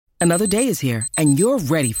Another day is here, and you're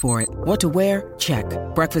ready for it. What to wear? Check.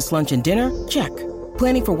 Breakfast, lunch, and dinner? Check.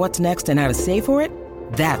 Planning for what's next and how to save for it?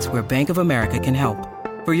 That's where Bank of America can help.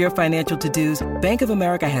 For your financial to-dos, Bank of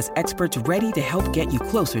America has experts ready to help get you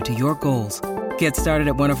closer to your goals. Get started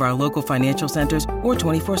at one of our local financial centers or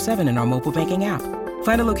 24/7 in our mobile banking app.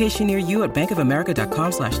 Find a location near you at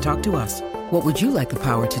bankofamerica.com/talktous. What would you like the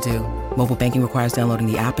power to do? Mobile banking requires downloading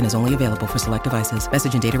the app and is only available for select devices.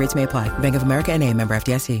 Message and data rates may apply. Bank of America N.A., member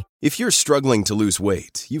FDIC. If you're struggling to lose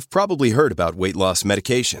weight, you've probably heard about weight loss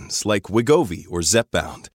medications like Wegovy or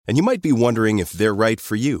Zepbound, and you might be wondering if they're right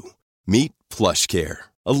for you. Meet PlushCare,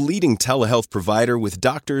 a leading telehealth provider with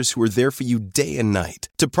doctors who are there for you day and night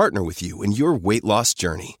to partner with you in your weight loss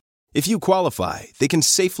journey. If you qualify, they can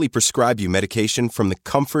safely prescribe you medication from the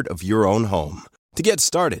comfort of your own home. To get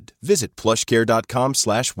started, visit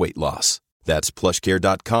plushcare.com/weightloss. That's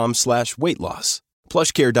plushcare.com/weightloss.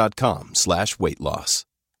 plushcare.com/weightloss.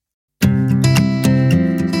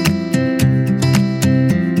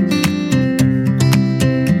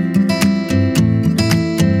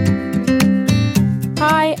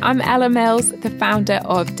 Hi, I'm Ella Mills, the founder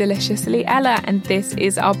of Deliciously Ella, and this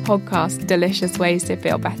is our podcast, Delicious Ways to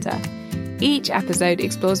Feel Better. Each episode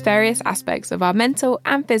explores various aspects of our mental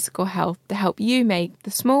and physical health to help you make the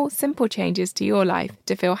small, simple changes to your life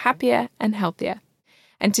to feel happier and healthier.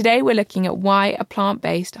 And today we're looking at why a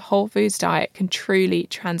plant-based whole foods diet can truly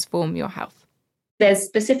transform your health. There's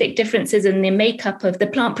specific differences in the makeup of the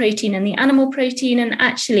plant protein and the animal protein, and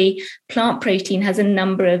actually plant protein has a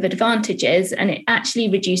number of advantages, and it actually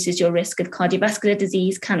reduces your risk of cardiovascular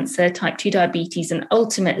disease, cancer, type 2 diabetes, and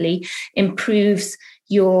ultimately improves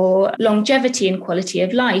your longevity and quality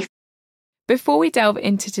of life. Before we delve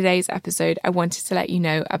into today's episode, I wanted to let you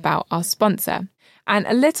know about our sponsor. And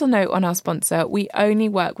a little note on our sponsor, we only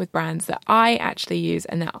work with brands that I actually use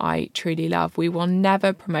and that I truly love. We will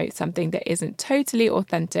never promote something that isn't totally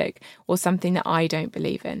authentic or something that I don't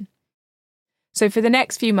believe in. So for the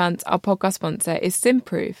next few months, our podcast sponsor is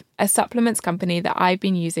Simprove, a supplements company that I've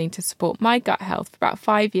been using to support my gut health for about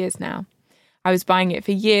 5 years now. I was buying it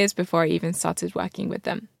for years before I even started working with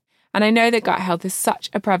them. And I know that gut health is such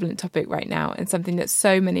a prevalent topic right now and something that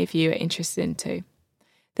so many of you are interested in too.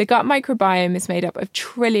 The gut microbiome is made up of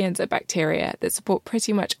trillions of bacteria that support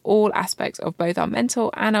pretty much all aspects of both our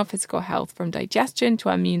mental and our physical health, from digestion to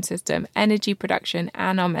our immune system, energy production,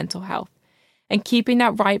 and our mental health. And keeping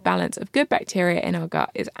that right balance of good bacteria in our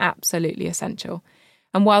gut is absolutely essential.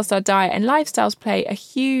 And whilst our diet and lifestyles play a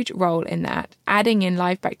huge role in that, adding in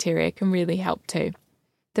live bacteria can really help too.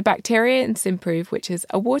 The bacteria in Simprove, which is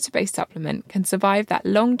a water-based supplement, can survive that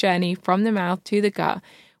long journey from the mouth to the gut,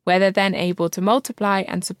 where they're then able to multiply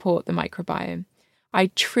and support the microbiome. I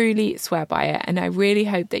truly swear by it, and I really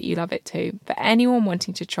hope that you love it too. For anyone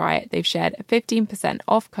wanting to try it, they've shared a 15%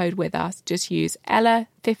 off code with us. Just use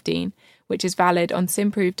Ella15, which is valid on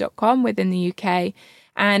simprove.com within the UK.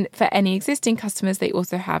 And for any existing customers, they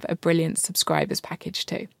also have a brilliant subscribers package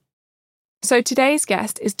too. So today's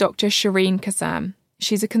guest is Dr. Shireen Kassam.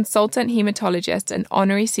 She's a consultant haematologist and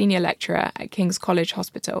honorary senior lecturer at King's College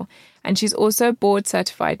Hospital, and she's also a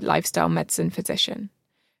board-certified lifestyle medicine physician.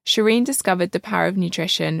 Shireen discovered the power of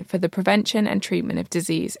nutrition for the prevention and treatment of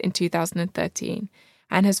disease in 2013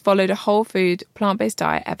 and has followed a whole food, plant-based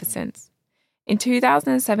diet ever since. In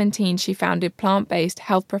 2017, she founded Plant-Based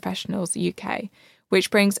Health Professionals UK, which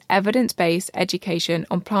brings evidence-based education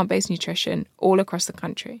on plant-based nutrition all across the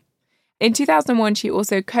country. In 2001, she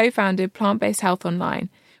also co-founded Plant-Based Health Online,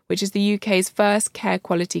 which is the UK's first care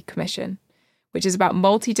quality commission, which is about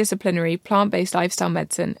multidisciplinary plant-based lifestyle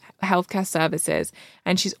medicine, healthcare services,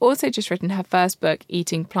 and she's also just written her first book,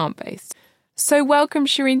 Eating Plant-Based. So welcome,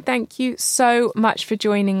 Shireen. Thank you so much for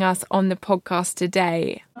joining us on the podcast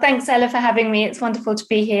today. Thanks, Ella, for having me. It's wonderful to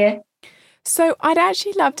be here. So I'd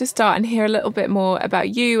actually love to start and hear a little bit more about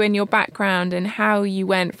you and your background and how you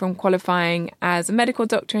went from qualifying as a medical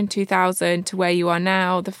doctor in 2000 to where you are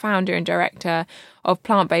now, the founder and director of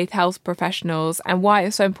Plant-Based Health Professionals, and why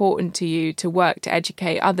it's so important to you to work to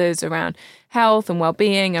educate others around health and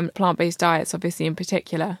well-being and plant-based diets, obviously, in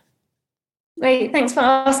particular. Great, thanks for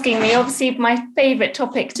asking me. Obviously, my favourite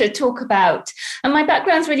topic to talk about. And my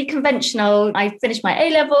background's really conventional. I finished my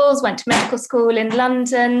A-levels, went to medical school in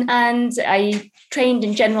London, and I trained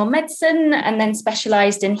in general medicine and then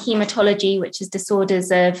specialised in haematology, which is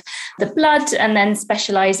disorders of the blood, and then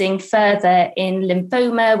specialising further in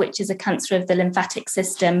lymphoma, which is a cancer of the lymphatic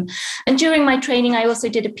system. And during my training, I also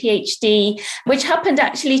did a PhD, which happened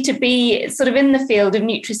actually to be sort of in the field of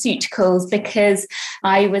nutraceuticals, because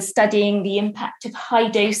I was studying the impact of high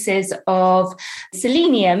doses of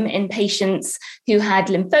selenium in patients who had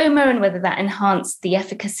lymphoma and whether that enhanced the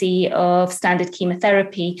efficacy of standard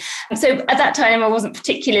chemotherapy. So at that time, I wasn't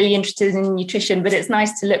particularly interested in nutrition, but it's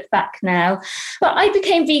nice to look back now. But I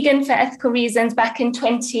became vegan for ethical reasons back in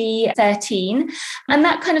 2013. And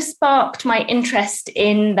that kind of sparked my interest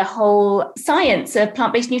in the whole science of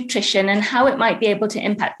plant-based nutrition and how it might be able to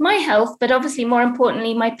impact my health, but obviously more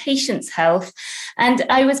importantly, my patients' health. And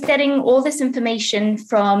I was getting all this information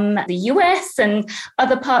from the US and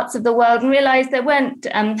other parts of the world and realized there weren't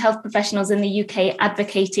health professionals in the UK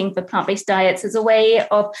advocating for plant-based diets as a way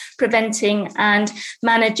of preventing and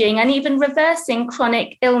managing and even reversing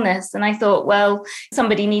chronic illness. And I thought, well,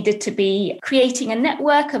 somebody needed to be creating a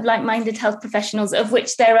network of like-minded health professionals, of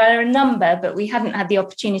which there are a number, but we hadn't had the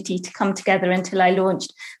opportunity to come together until I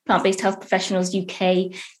launched Plant-Based Health Professionals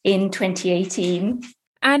UK in 2018.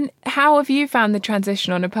 And how have you found the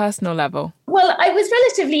transition on a personal level? Well, it was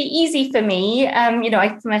relatively easy for me. I'm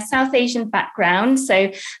from a South Asian background,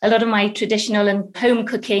 so a lot of my traditional and home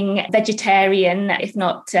cooking vegetarian, if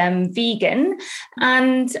not vegan.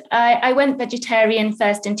 And I went vegetarian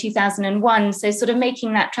first in 2001. So sort of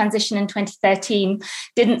making that transition in 2013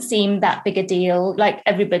 didn't seem that big a deal. Like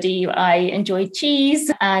everybody, I enjoyed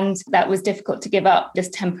cheese and that was difficult to give up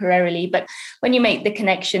just temporarily. But when you make the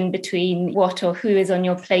connection between what or who is on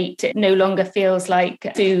your plate, it no longer feels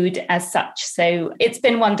like food as such. So it's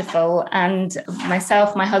been wonderful. And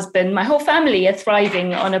myself, my husband, my whole family are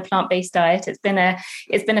thriving on a plant-based diet. It's been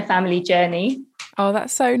a family journey. Oh,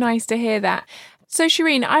 that's so nice to hear that. So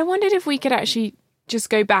Shireen, I wondered if we could actually just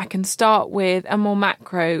go back and start with a more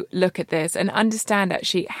macro look at this and understand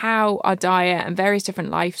actually how our diet and various different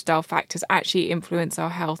lifestyle factors actually influence our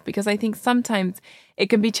health. Because I think sometimes it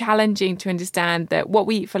can be challenging to understand that what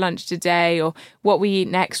we eat for lunch today or what we eat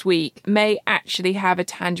next week may actually have a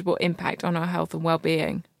tangible impact on our health and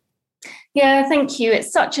well-being. Yeah, thank you.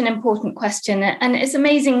 It's such an important question. And it's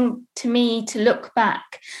amazing to me to look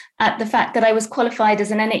back at the fact that I was qualified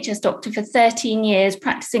as an NHS doctor for 13 years,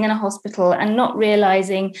 practicing in a hospital and not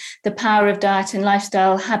realizing the power of diet and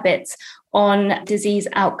lifestyle habits on disease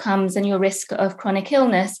outcomes and your risk of chronic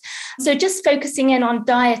illness. So just focusing in on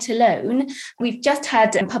diet alone, we've just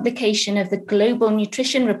had a publication of the Global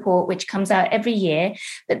Nutrition Report, which comes out every year.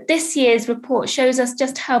 But this year's report shows us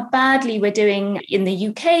just how badly we're doing in the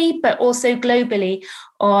UK, but also globally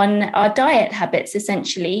on our diet habits,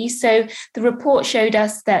 essentially. So the report showed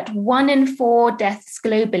us that 1 in 4 deaths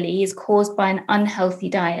globally is caused by an unhealthy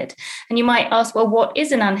diet. And you might ask, well, what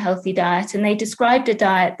is an unhealthy diet? And they described a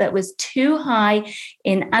diet that was too high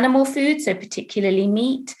in animal food, so particularly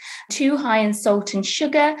meat, too high in salt and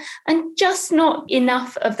sugar, and just not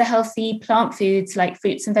enough of the healthy plant foods like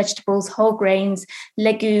fruits and vegetables, whole grains,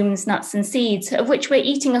 legumes, nuts and seeds, of which we're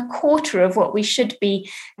eating a quarter of what we should be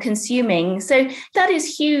consuming. So that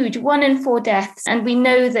is huge, 1 in 4 deaths. And we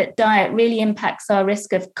know that diet really impacts our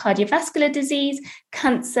risk of cardiovascular disease,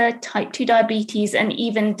 cancer, type 2 diabetes, and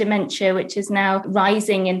even dementia, which is now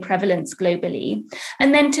rising in prevalence globally.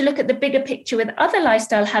 And then to look at the bigger picture with other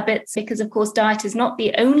lifestyle habits, because of course diet is not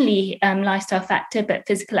the only lifestyle factor, but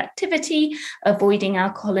physical activity, avoiding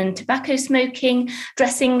alcohol and tobacco smoking,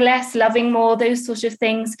 dressing less, loving more, those sort of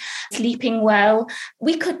things, sleeping well,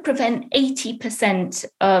 we could prevent 80%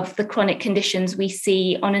 of the chronic conditions we see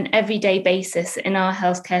on an everyday basis in our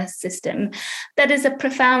healthcare system. That is a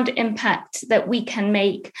profound impact that we can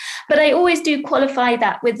make. But I always do qualify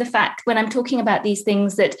that with the fact when I'm talking about these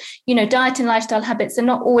things that, diet and lifestyle habits are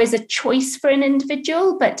not always a choice for an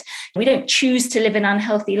individual, but we don't choose to live an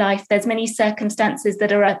unhealthy life. There's many circumstances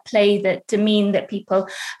that are at play that mean that people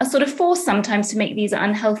are sort of forced sometimes to make these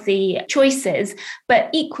unhealthy choices. But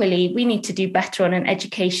equally, we need to do better on an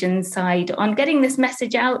education side, on getting this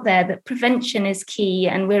message out there that prevention is key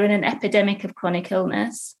and we're in an epidemic of chronic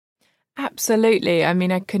illness. Absolutely. I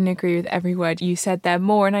mean, I couldn't agree with every word you said there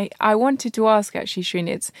more. And I wanted to ask, actually,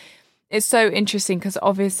 Shireen, it's so interesting because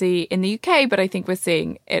obviously in the UK, but I think we're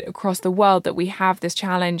seeing it across the world that we have this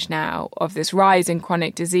challenge now of this rise in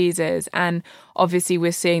chronic diseases. And obviously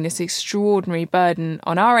we're seeing this extraordinary burden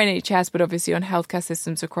on our NHS, but obviously on healthcare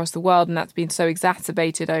systems across the world. And that's been so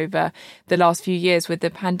exacerbated over the last few years with the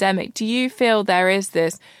pandemic. Do you feel there is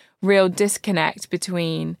this real disconnect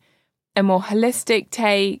between a more holistic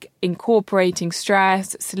take, incorporating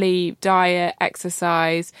stress, sleep, diet,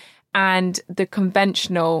 exercise, and the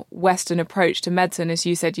conventional Western approach to medicine? As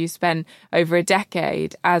you said, you spent over a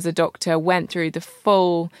decade as a doctor, went through the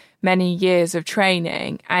full many years of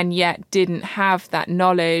training, and yet didn't have that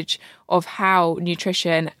knowledge of how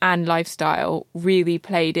nutrition and lifestyle really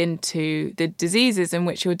played into the diseases in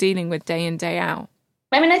which you're dealing with day in, day out.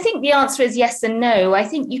 I mean, I think the answer is yes and no. I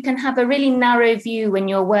think you can have a really narrow view when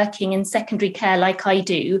you're working in secondary care like I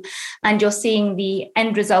do, and you're seeing the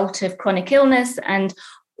end result of chronic illness, and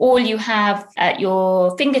all you have at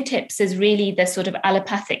your fingertips is really the sort of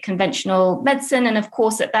allopathic conventional medicine. And of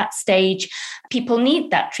course, at that stage, people need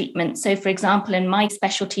that treatment. So for example, in my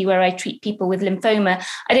specialty where I treat people with lymphoma,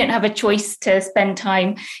 I don't have a choice to spend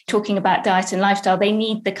time talking about diet and lifestyle. They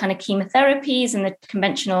need the kind of chemotherapies and the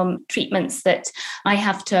conventional treatments that I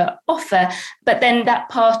have to offer. But then that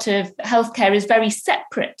part of healthcare is very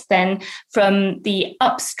separate then from the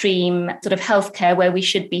upstream sort of healthcare where we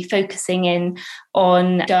should be focusing in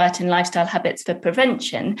on diet and lifestyle habits for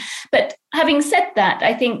prevention. But having said that,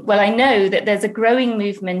 I know that there's a growing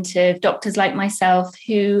movement of doctors like myself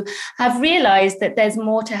who have realized that there's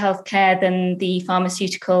more to healthcare than the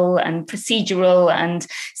pharmaceutical and procedural and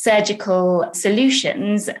surgical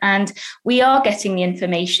solutions. And we are getting the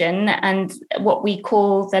information, and what we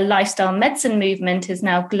call the lifestyle medicine movement is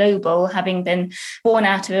now global, having been born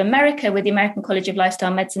out of America with the American College of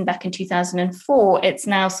Lifestyle Medicine back in 2004. It's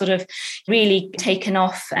now sort of really taken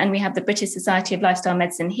off, and we have the British Society of Lifestyle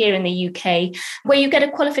Medicine here in the UK, where you get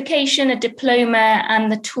a qualification, a diploma,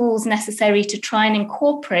 and the tools necessary to try and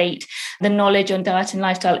incorporate the knowledge on diet and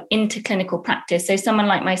lifestyle into clinical practice. So someone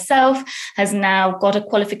like myself has now got a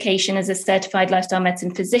qualification as a certified lifestyle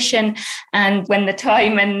medicine physician. And when the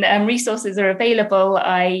time and resources are available,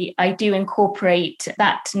 I do incorporate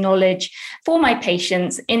that knowledge for my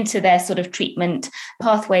patients into their sort of treatment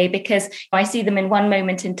pathway, because I see them in one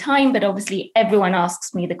moment in time, but obviously everyone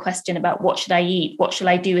asks me the question about what should I eat? What shall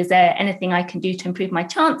I do? Is there anything I can do to improve my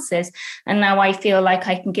chances? And now I feel like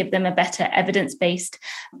I can give them a better evidence-based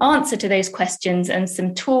answer to those questions and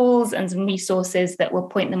some tools and some resources that will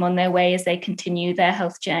point them on their way as they continue their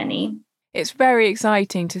health journey. It's very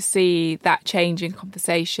exciting to see that change in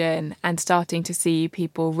conversation and starting to see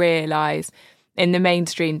people realise in the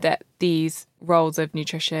mainstream that these roles of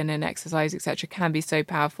nutrition and exercise, etc., can be so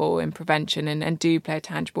powerful in prevention and do play a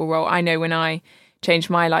tangible role. I know when I changed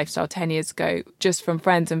my lifestyle 10 years ago, just from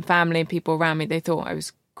friends and family and people around me, they thought I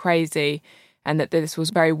was crazy and that this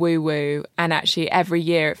was very woo-woo. And actually every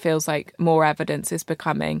year it feels like more evidence is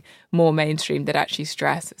becoming more mainstream that actually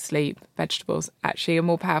stress, sleep, vegetables actually are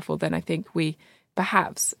more powerful than I think we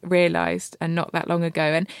perhaps realised and not that long ago.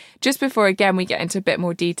 And just before, again, we get into a bit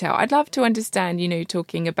more detail, I'd love to understand,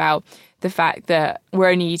 talking about the fact that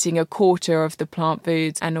we're only eating a quarter of the plant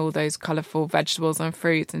foods and all those colourful vegetables and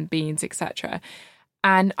fruits and beans, etc.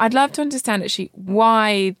 And I'd love to understand actually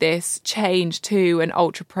why this change to an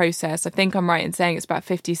ultra processed, I think I'm right in saying it's about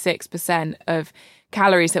 56% of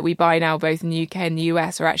calories that we buy now, both in the UK and the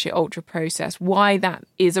US, are actually ultra processed. Why that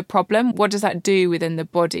is a problem? What does that do within the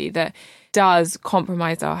body that does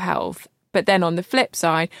compromise our health? But then on the flip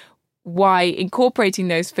side, why incorporating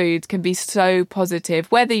those foods can be so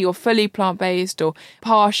positive, whether you're fully plant-based or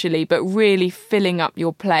partially, but really filling up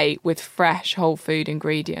your plate with fresh whole food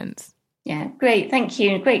ingredients. Yeah, great. Thank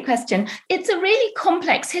you. Great question. It's a really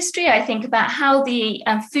complex history, I think, about how the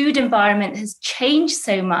food environment has changed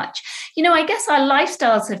so much. I guess our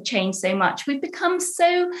lifestyles have changed so much. We've become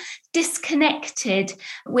so disconnected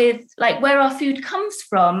with where our food comes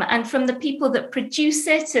from and from the people that produce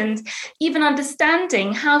it, and even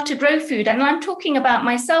understanding how to grow food. And I'm talking about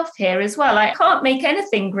myself here as well. I can't make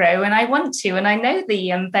anything grow, and I want to, and I know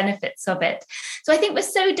the benefits of it. So I think we're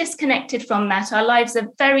so disconnected from that. Our lives are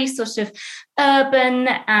very sort of urban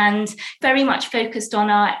and very much focused on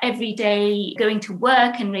our everyday going to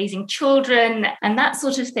work and raising children and that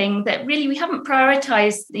sort of thing, that really we haven't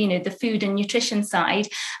prioritized, the food and nutrition side.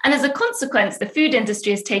 And as a consequence, the food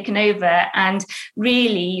industry has taken over and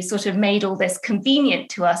really sort of made all this convenient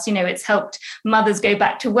to us. It's helped mothers go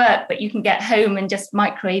back to work, but you can get home and just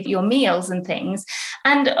microwave your meals and things.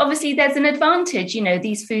 And obviously there's an advantage.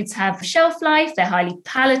 These foods have shelf life, they're highly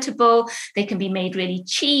palatable, they can be made really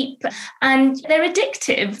cheap, and they're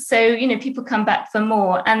addictive. So, people come back for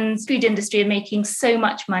more, and the food industry are making so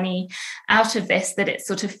much money out of this that it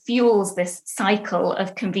sort of fuels this cycle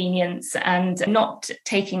of convenience and not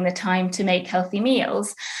taking the time to make healthy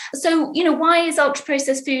meals. So, why is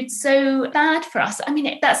ultra-processed food so bad for us? I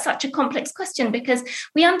mean, that's such a complex question, because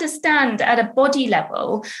we understand at a body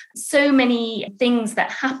level so many things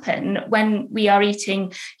that happen when we are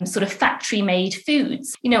eating sort of factory-made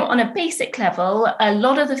foods. On a basic level, a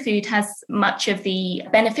lot of the food has much of the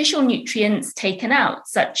beneficial nutrients taken out,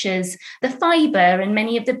 such as the fiber and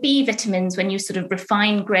many of the B vitamins when you sort of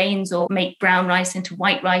refine grains or make brown rice into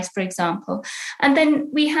white rice, for example. And then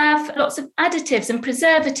we have have lots of additives and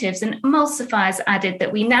preservatives and emulsifiers added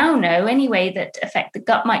that we now know anyway that affect the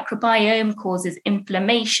gut microbiome, causes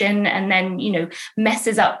inflammation, and then,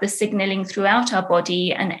 messes up the signaling throughout our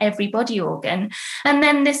body and every body organ. And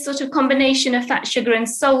then this sort of combination of fat, sugar, and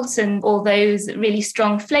salt and all those really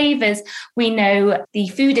strong flavors, we know the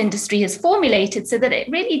food industry has formulated so that it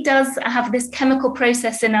really does have this chemical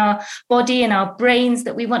process in our body and our brains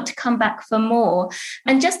that we want to come back for more.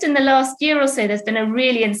 And just in the last year or so, there's been a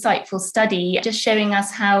really insightful study just showing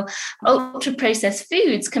us how ultra-processed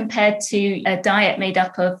foods compared to a diet made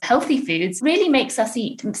up of healthy foods really makes us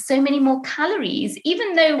eat so many more calories,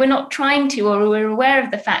 even though we're not trying to, or we're aware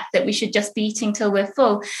of the fact that we should just be eating till we're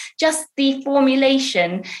full. Just the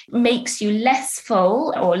formulation makes you less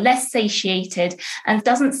full or less satiated and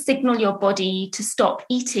doesn't signal your body to stop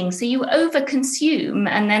eating. So you overconsume,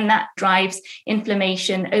 and then that drives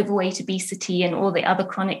inflammation, overweight, obesity, and all the other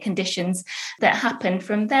chronic conditions that happen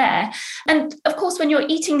from there. And of course, when you're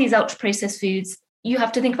eating these ultra-processed foods, you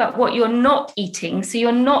have to think about what you're not eating. So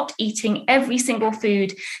you're not eating every single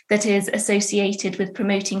food that is associated with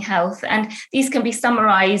promoting health. And these can be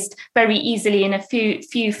summarized very easily in a few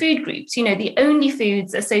food groups. The only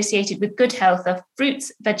foods associated with good health are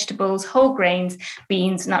fruits, vegetables, whole grains,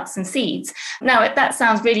 beans, nuts, and seeds. Now, that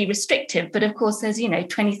sounds really restrictive, but of course there's,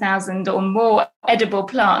 20,000 or more edible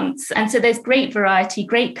plants. And so there's great variety,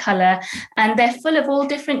 great color, and they're full of all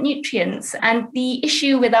different nutrients. And the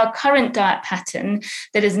issue with our current diet pattern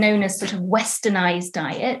that is known as sort of westernized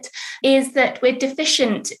diet is that we're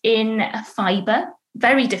deficient in fiber,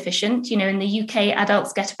 very deficient. In the UK,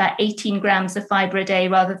 adults get about 18 grams of fiber a day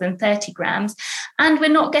rather than 30 grams. And we're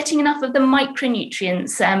not getting enough of the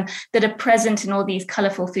micronutrients that are present in all these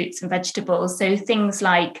colorful fruits and vegetables. So things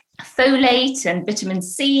like folate and vitamin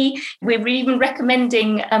C. We're even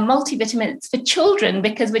recommending multivitamins for children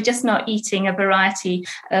because we're just not eating a variety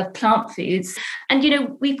of plant foods. And,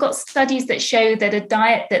 we've got studies that show that a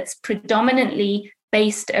diet that's predominantly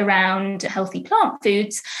based around healthy plant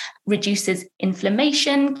foods reduces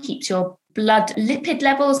inflammation, keeps your blood lipid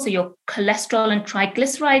levels, so your cholesterol and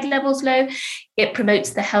triglyceride levels low. It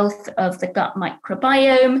promotes the health of the gut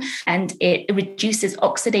microbiome, and it reduces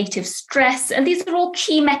oxidative stress. And these are all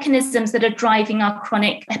key mechanisms that are driving our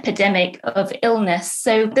chronic epidemic of illness.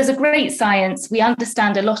 So there's a great science. We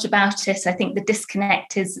understand a lot about it. I think the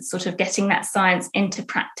disconnect is sort of getting that science into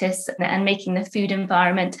practice and making the food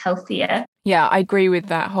environment healthier. Yeah, I agree with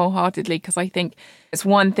that wholeheartedly, because I think it's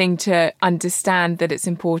one thing to understand that it's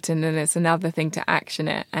important and it's another thing to action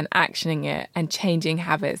it, and actioning it and changing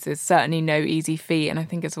habits is certainly no easy feat. And I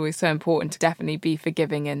think it's always so important to definitely be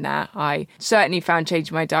forgiving in that. I certainly found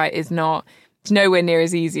changing my diet is nowhere near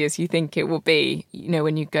as easy as you think it will be.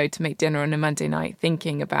 When you go to make dinner on a Monday night,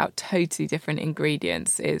 thinking about totally different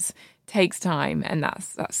ingredients takes time, and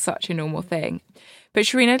that's such a normal thing. But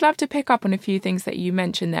Shireen, I'd love to pick up on a few things that you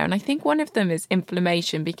mentioned there. And I think one of them is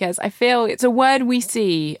inflammation, because I feel it's a word we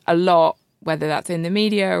see a lot, whether that's in the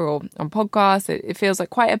media or on podcasts. It feels like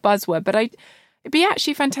quite a buzzword, but it'd be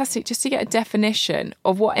actually fantastic just to get a definition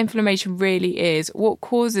of what inflammation really is, what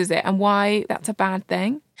causes it, and why that's a bad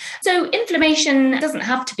thing. So inflammation doesn't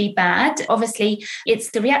have to be bad. Obviously, it's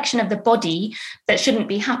the reaction of the body that shouldn't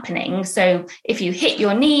be happening. So if you hit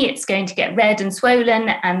your knee, it's going to get red and swollen,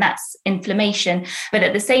 and that's inflammation. But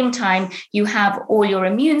at the same time, you have all your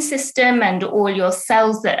immune system and all your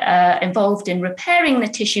cells that are involved in repairing the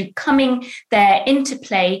tissue coming there into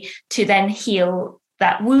play to then heal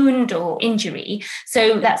that wound or injury.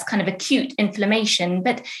 So that's kind of acute inflammation.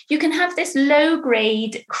 But you can have this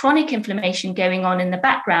low-grade chronic inflammation going on in the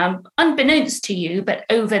background, unbeknownst to you, but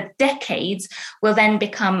over decades will then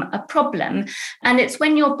become a problem. And it's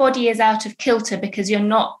when your body is out of kilter because you're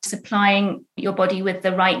not supplying your body with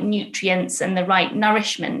the right nutrients and the right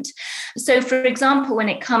nourishment. So, for example, when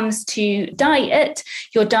it comes to diet,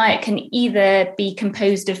 your diet can either be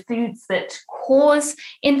composed of foods that cause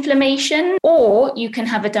inflammation, or you can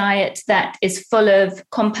have a diet that is full of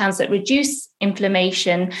compounds that reduce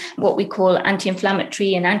inflammation, what we call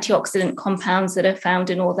anti-inflammatory and antioxidant compounds that are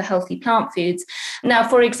found in all the healthy plant foods. Now,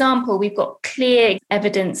 for example, we've got clear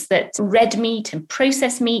evidence that red meat and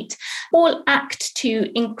processed meat all act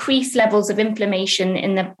to increase levels of inflammation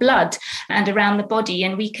in the blood and around the body.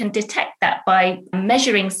 And we can detect that by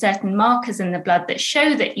measuring certain markers in the blood that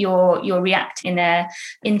show that you're reacting in an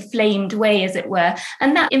inflamed way, as it were.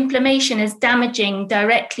 And that inflammation is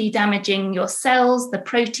directly damaging your cells, the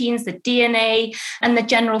proteins, the DNA, DNA, and the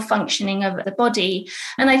general functioning of the body.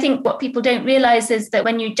 And I think what people don't realize is that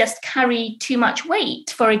when you just carry too much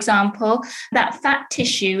weight, for example, that fat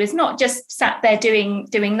tissue is not just sat there doing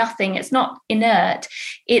nothing. It's not inert.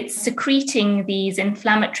 It's secreting these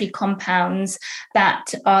inflammatory compounds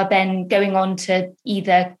that are then going on to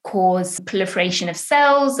either cause proliferation of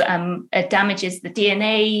cells, damages the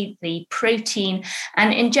DNA, the protein,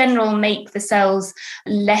 and in general make the cells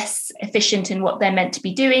less efficient in what they're meant to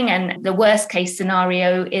be doing. And the worst case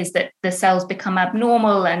scenario is that the cells become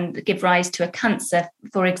abnormal and give rise to a cancer,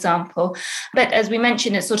 for example. But as we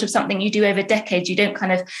mentioned, it's sort of something you do over decades. You don't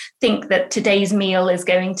kind of think that today's meal is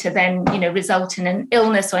going to then, result in an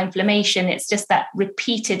illness or inflammation. It's just that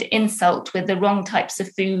repeated insult with the wrong types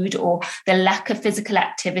of food or the lack of physical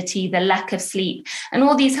activity, the lack of sleep, and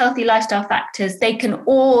all these healthy lifestyle factors, they can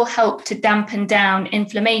all help to dampen down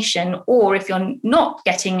inflammation. Or if you're not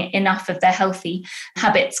getting enough of their healthy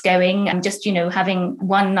habits going and just, having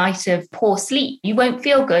one night of poor sleep, you won't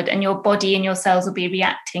feel good and your body and your cells will be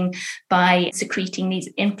reacting by secreting these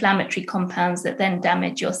inflammatory compounds that then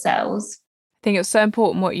damage your cells. I think it's so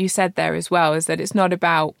important what you said there as well, is that it's not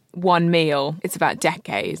about one meal, it's about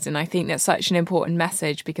decades. And I think that's such an important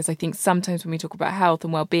message, because I think sometimes when we talk about health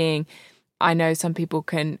and well-being, I know some people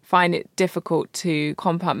can find it difficult to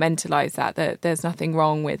compartmentalize that there's nothing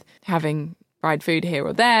wrong with having fried food here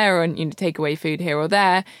or there, and takeaway food here or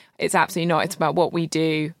there. It's absolutely not. It's about what we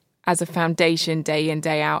do as a foundation day in,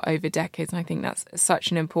 day out over decades. And I think that's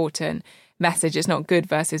such an important message. It's not good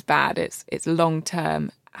versus bad. It's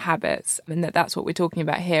long-term habits, and that's what we're talking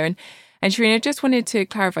about here. And Shireen, I just wanted to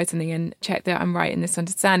clarify something and check that I'm right in this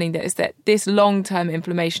understanding, that is that this long-term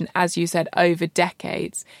inflammation, as you said, over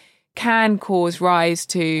decades, can cause rise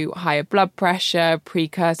to higher blood pressure,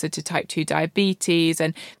 precursor to type 2 diabetes,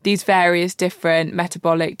 and these various different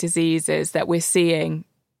metabolic diseases that we're seeing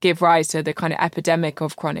give rise to the kind of epidemic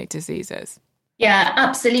of chronic diseases. Yeah,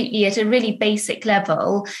 absolutely. At a really basic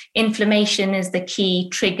level, inflammation is the key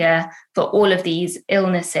trigger for all of these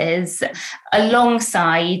illnesses,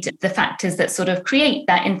 alongside the factors that sort of create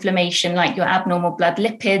that inflammation, like your abnormal blood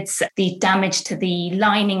lipids, the damage to the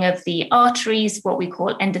lining of the arteries, what we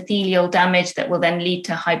call endothelial damage that will then lead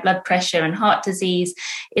to high blood pressure and heart disease.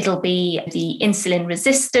 It'll be the insulin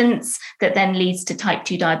resistance that then leads to type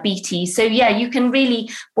 2 diabetes. So yeah, you can really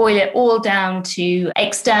boil it all down to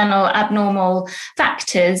external abnormal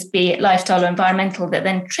factors, be it lifestyle or environmental, that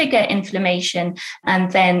then trigger inflammation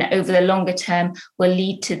and then over the longer term will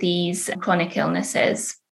lead to these chronic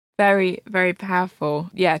illnesses. Very, very powerful.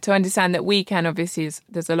 Yeah, to understand that we can, obviously,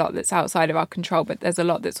 there's a lot that's outside of our control, but there's a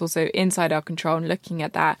lot that's also inside our control, and looking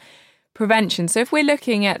at that prevention. So if we're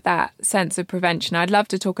looking at that sense of prevention, I'd love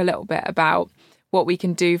to talk a little bit about what we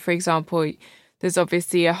can do. For example, there's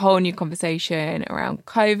obviously a whole new conversation around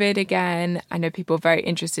COVID again. I know people are very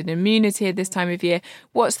interested in immunity at this time of year.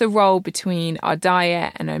 What's the role between our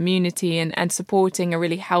diet and our immunity and supporting a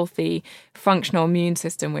really healthy, functional immune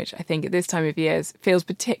system, which I think at this time of year feels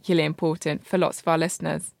particularly important for lots of our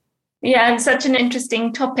listeners? Yeah, and such an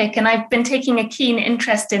interesting topic. And I've been taking a keen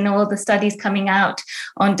interest in all the studies coming out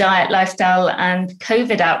on diet, lifestyle, and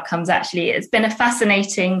COVID outcomes, actually. It's been a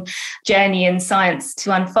fascinating journey in science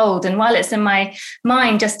to unfold. And while it's in my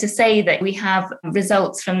mind just to say that we have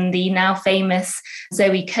results from the now famous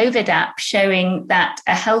Zoe COVID app showing that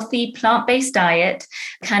a healthy plant-based diet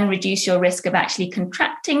can reduce your risk of actually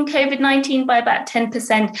contracting COVID-19 by about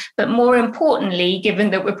 10%. But more importantly, given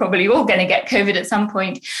that we're probably all going to get COVID at some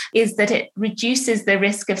point, is that it reduces the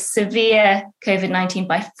risk of severe COVID-19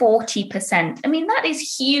 by 40%. I mean, that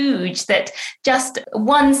is huge, that just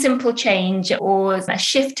one simple change or a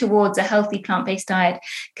shift towards a healthy plant-based diet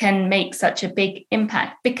can make such a big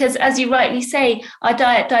impact. Because as you rightly say, our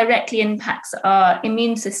diet directly impacts our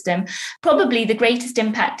immune system. Probably the greatest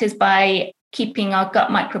impact is by keeping our gut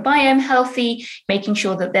microbiome healthy, making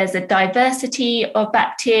sure that there's a diversity of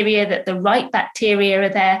bacteria, that the right bacteria are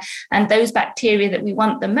there, and those bacteria that we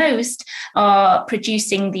want the most are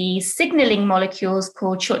producing these signaling molecules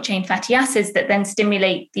called short-chain fatty acids that then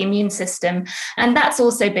stimulate the immune system. And that's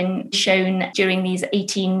also been shown during these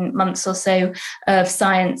 18 months or so of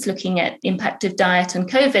science looking at impact of diet on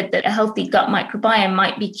COVID, that a healthy gut microbiome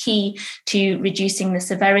might be key to reducing the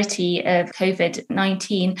severity of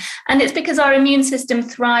COVID-19. And it's because our immune system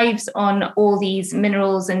thrives on all these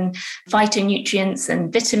minerals and phytonutrients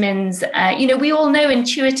and vitamins. We all know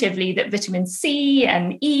intuitively that vitamin C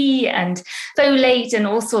and E and folate and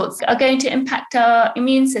all sorts are going to impact our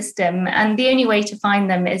immune system. And the only way to find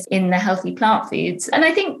them is in the healthy plant foods. And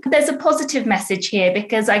I think there's a positive message here,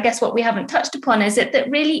 because I guess what we haven't touched upon is that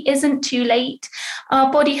really isn't too late.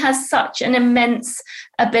 Our body has such an immense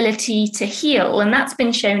ability to heal, and that's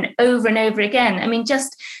been shown over and over again. I mean,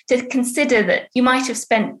 just to consider that you might have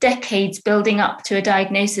spent decades building up to a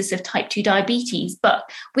diagnosis of type 2 diabetes, but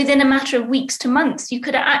within a matter of weeks to months, you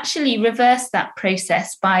could actually reverse that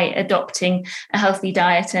process by adopting a healthy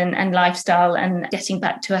diet and lifestyle and getting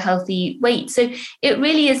back to a healthy weight. So it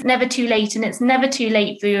really is never too late, and it's never too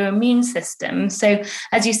late for your immune system. So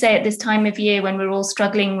as you say, at this time of year when we're all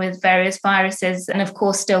struggling with various viruses and of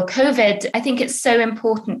course still COVID, I think it's so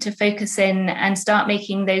important to focus in and start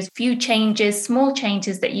making those few changes, small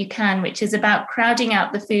changes that you can, which is about crowding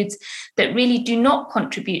out the foods that really do not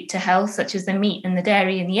contribute to health, such as the meat and the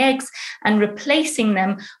dairy and the eggs, and replacing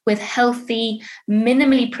them with healthy,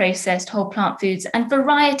 minimally processed whole plant foods. And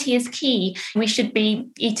variety is key. We should be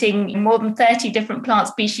eating more than 30 different plant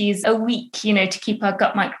species a week, to keep our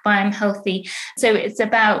gut microbiome healthy. So it's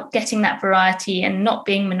about getting that variety and not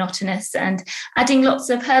being monotonous, and adding lots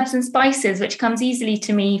of herbs and spices, which comes easily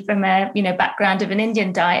to me from a background of an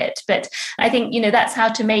Indian diet. But I think that's how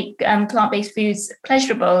to make plant-based foods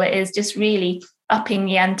pleasurable, is just really upping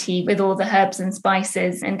the ante with all the herbs and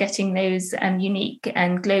spices and getting those unique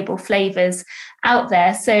and global flavors out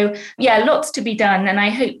there. So lots to be done. And I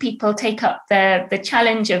hope people take up the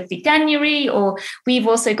challenge of Veganuary, or we've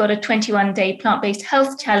also got a 21-day plant-based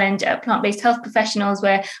health challenge at Plant-Based Health Professionals,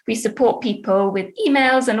 where we support people with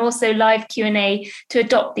emails and also live Q&A to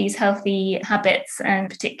adopt these healthy habits, and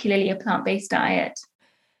particularly a plant-based diet.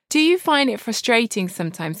 Do you find it frustrating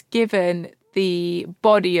sometimes, given the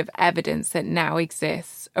body of evidence that now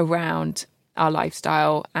exists around our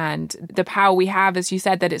lifestyle and the power we have, as you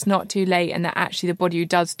said, that it's not too late and that actually the body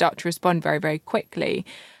does start to respond very, very quickly,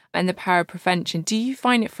 and the power of prevention? Do you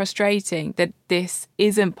find it frustrating that this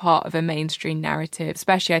isn't part of a mainstream narrative?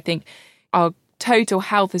 Especially, I think our total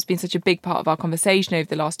health has been such a big part of our conversation over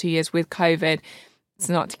the last 2 years with COVID. It's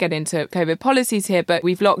not to get into COVID policies here, but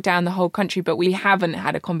we've locked down the whole country, but we haven't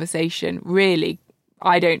had a conversation really,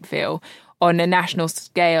 I don't feel, on a national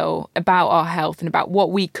scale about our health and about what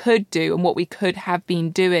we could do and what we could have been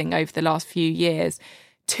doing over the last few years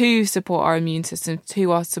to support our immune system,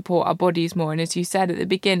 to support our bodies more. And as you said at the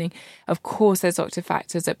beginning, of course, there's lots of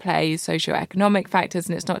factors at play, socioeconomic factors,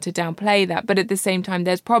 and it's not to downplay that. But at the same time,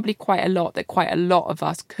 there's probably quite a lot of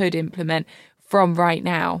us could implement from right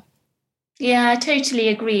now. Yeah, I totally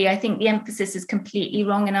agree. I think the emphasis is completely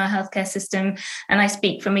wrong in our healthcare system. And I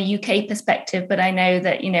speak from a UK perspective, but I know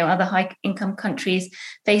that, other high income countries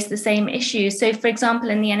face the same issues. So, for example,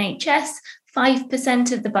 in the NHS,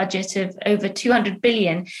 5% of the budget of over 200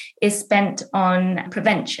 billion is spent on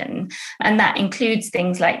prevention. And that includes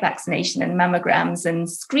things like vaccination and mammograms and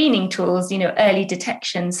screening tools, early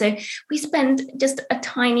detection. So we spend just a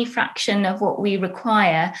tiny fraction of what we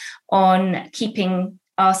require on keeping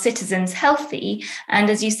our citizens healthy. And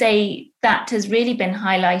as you say, that has really been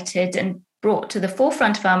highlighted and brought to the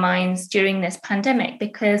forefront of our minds during this pandemic,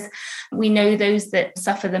 because we know those that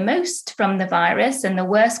suffer the most from the virus and the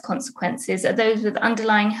worst consequences are those with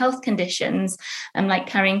underlying health conditions, like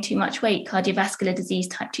carrying too much weight, cardiovascular disease,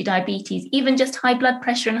 type 2 diabetes. Even just high blood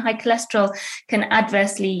pressure and high cholesterol can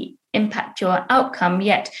adversely impact your outcome,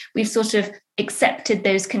 yet we've sort of accepted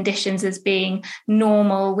those conditions as being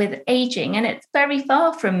normal with aging, and it's very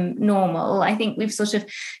far from normal. I think we've sort of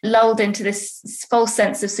lulled into this false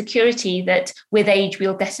sense of security that with age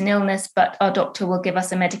we'll get an illness, but our doctor will give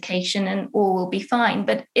us a medication and all will be fine,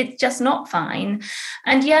 but it's just not fine.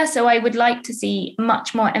 And so I would like to see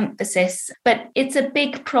much more emphasis, but it's a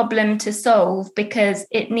big problem to solve because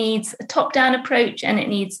it needs a top-down approach and it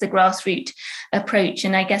needs the grassroots approach.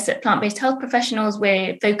 And I guess at Plant-Based Health Professionals,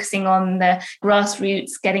 we're focusing on the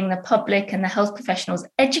grassroots, getting the public and the health professionals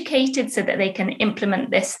educated so that they can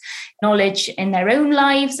implement this knowledge in their own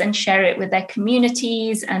lives and share it with their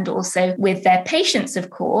communities and also with their patients, of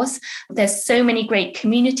course. There's so many great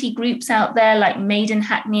community groups out there like Made in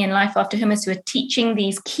Hackney and Life After Hummus who are teaching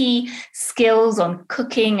these key skills on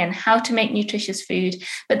cooking and how to make nutritious food.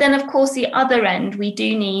 But then, of course, the other end, we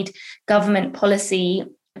do need government policy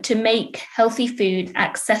to make healthy food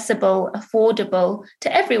accessible, affordable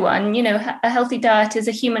to everyone. A healthy diet is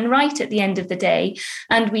a human right at the end of the day.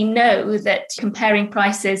 And we know that comparing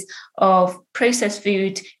prices of processed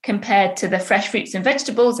food compared to the fresh fruits and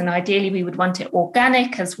vegetables, and ideally we would want it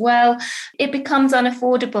organic as well, it becomes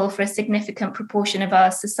unaffordable for a significant proportion of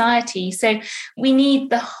our society. So we need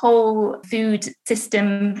the whole food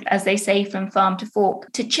system, as they say, from farm to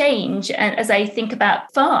fork, to change. And as I think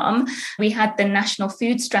about farm, we had the National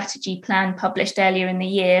Food Strategy Plan published earlier in the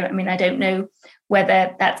year. I mean, I don't know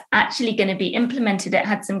whether that's actually going to be implemented. It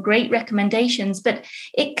had some great recommendations, but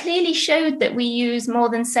it clearly showed that we use more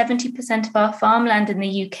than 70% of our farmland in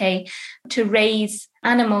the UK to raise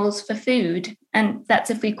animals for food. And that's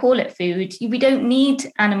if we call it food. We don't need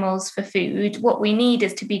animals for food. What we need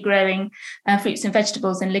is to be growing fruits and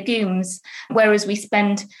vegetables and legumes, whereas we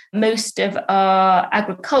spend most of our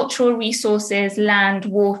agricultural resources, land,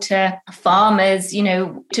 water, farmers,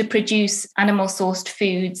 to produce animal-sourced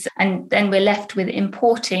foods. And then we're left with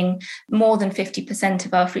importing more than 50%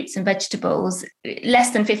 of our fruits and vegetables.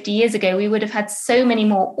 Less than 50 years ago, we would have had so many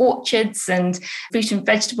more orchards and fruit and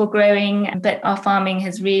vegetable growing, but our farming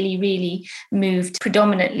has really, really moved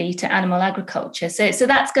predominantly to animal agriculture. So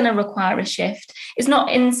that's going to require a shift. It's not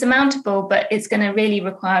insurmountable, but it's going to really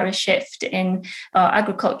require a shift in our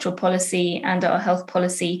agricultural policy and our health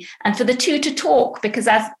policy, and for the two to talk, because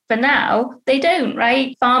as for now, they don't,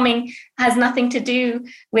 right? Farming has nothing to do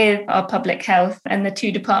with our public health, and the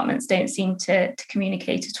two departments don't seem to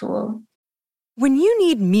communicate at all. When you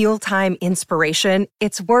need mealtime inspiration,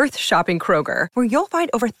 it's worth shopping Kroger, where you'll find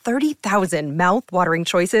over 30,000 mouth-watering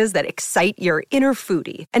choices that excite your inner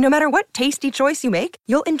foodie. And no matter what tasty choice you make,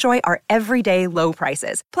 you'll enjoy our everyday low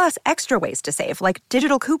prices, plus extra ways to save, like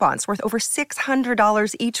digital coupons worth over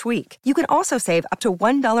 $600 each week. You can also save up to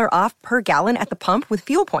 $1 off per gallon at the pump with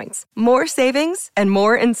fuel points. More savings and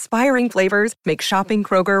more inspiring flavors make shopping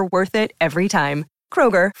Kroger worth it every time.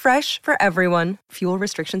 Kroger, fresh for everyone. Fuel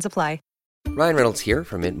restrictions apply. Ryan Reynolds here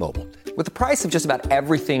from Mint Mobile. With the price of just about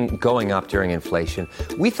everything going up during inflation,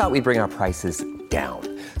 we thought we'd bring our prices down.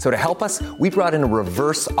 So to help us, we brought in a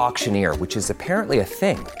reverse auctioneer, which is apparently a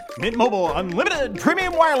thing. Mint Mobile Unlimited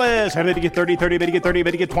Premium Wireless. How to get 30, 30, bit to get 30,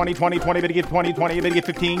 bit to get 20, 20, 20, bit to get 20, 20, bit to get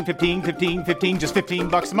 15, 15, 15, 15, just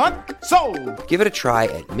 $15 a month? Sold! Give it a try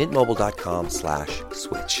at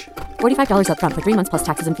mintmobile.com/switch. $45 up front for 3 months plus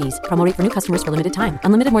taxes and fees. Promo rate for new customers for limited time.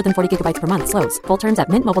 Unlimited more than 40 gigabytes per month. Slows full terms at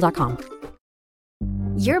mintmobile.com.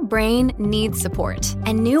 Your brain needs support,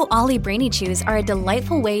 and new Ollie Brainy Chews are a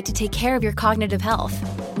delightful way to take care of your cognitive health.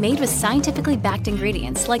 Made with scientifically backed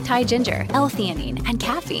ingredients like Thai ginger, L-theanine, and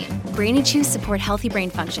caffeine, Brainy Chews support healthy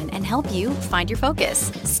brain function and help you find your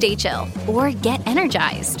focus, stay chill, or get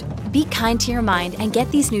energized. Be kind to your mind and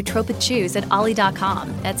get these nootropic chews at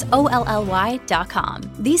ollie.com. That's OLLY.com.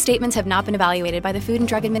 These statements have not been evaluated by the Food and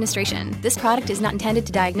Drug Administration. This product is not intended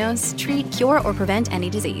to diagnose, treat, cure, or prevent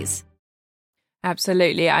any disease.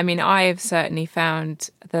 Absolutely. I mean, I have certainly found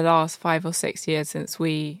the last 5 or 6 years since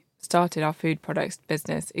we started our food products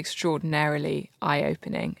business extraordinarily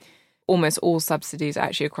eye-opening. Almost all subsidies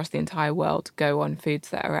actually across the entire world go on foods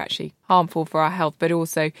that are actually harmful for our health, but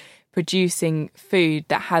also producing food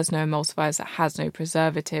that has no emulsifiers, that has no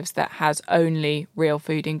preservatives, that has only real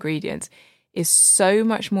food ingredients is so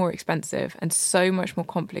much more expensive and so much more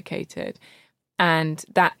complicated. And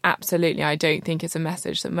that absolutely, I don't think is a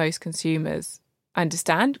message that most consumers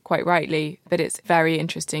understand, quite rightly, but it's very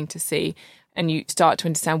interesting to see. And you start to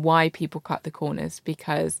understand why people cut the corners,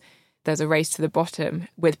 because there's a race to the bottom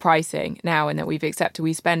with pricing now, and that we've accepted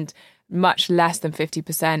we spend much less than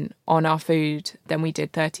 50% on our food than we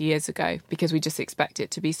did 30 years ago, because we just expect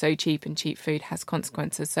it to be so cheap, and cheap food has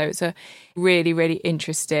consequences. So it's a really, really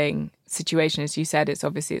interesting situation. As you said, it's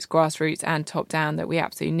grassroots and top down that we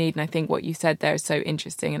absolutely need. And I think what you said there is so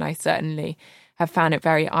interesting. And I certainly have found it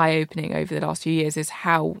very eye-opening over the last few years, is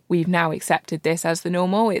how we've now accepted this as the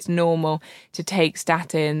normal. It's normal to take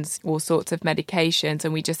statins, all sorts of medications,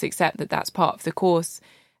 and we just accept that that's part of the course,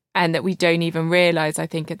 and that we don't even realise, I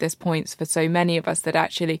think, at this point, for so many of us, that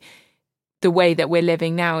actually the way that we're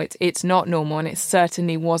living now, it's not normal, and it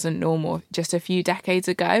certainly wasn't normal just a few decades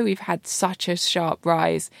ago. We've had such a sharp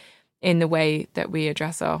rise in the way that we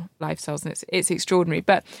address our lifestyles, and it's extraordinary.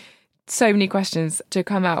 But so many questions to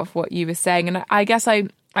come out of what you were saying. And I guess I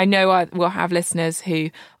know we'll have listeners who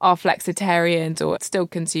are flexitarians or still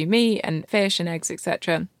consume meat and fish and eggs,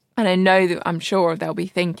 etc. And I know that I'm sure they'll be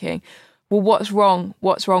thinking, well, what's wrong?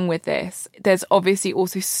 What's wrong with this? There's obviously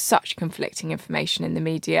also such conflicting information in the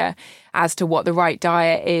media as to what the right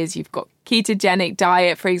diet is. You've got ketogenic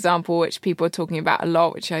diet, for example, which people are talking about a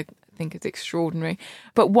lot, which I think is extraordinary.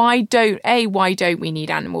 But why don't we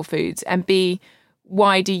need animal foods? And B,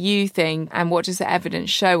 why do you think, and what does the evidence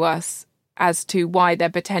show us as to why they're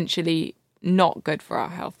potentially not good for our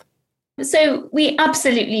health? So we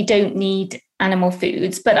absolutely don't need animal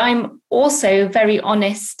foods, but I'm also very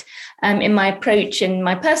honest in my approach in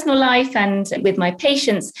my personal life and with my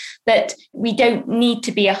patients that we don't need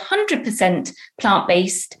to be 100%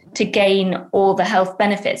 plant-based to gain all the health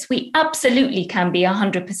benefits. We absolutely can be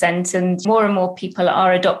 100%, and more people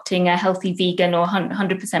are adopting a healthy vegan or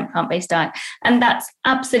 100% plant-based diet. And that's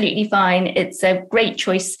absolutely fine. It's a great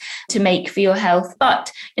choice to make for your health.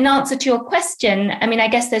 But in answer to your question, I mean, I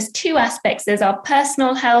guess there's two aspects. There's our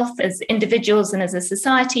personal health as individuals and as a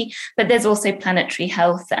society, but there's also planetary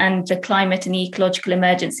health, and the climate and ecological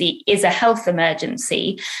emergency is a health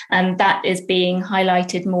emergency, and that is being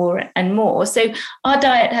highlighted more and more. So our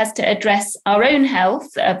diet has to address our own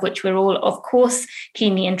health, of which we're all, of course,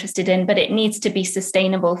 keenly interested in, but it needs to be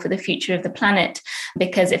sustainable for the future of the planet,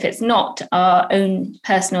 because if it's not, our own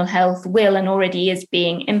personal health will and already is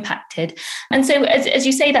being impacted. And so, as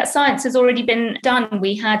you say, that science has already been done.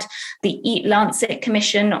 We had the Eat Lancet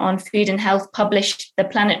Commission on Food and Health published the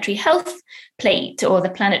Planetary Health Plate, or the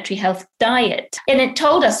Planetary Health Diet. And it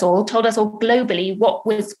told us all globally what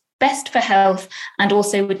was best for health and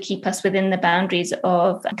also would keep us within the boundaries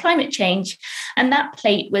of climate change. And that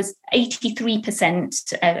plate was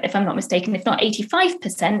 83%, if I'm not mistaken, if not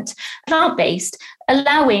 85%, plant-based,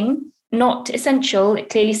 allowing, not essential, it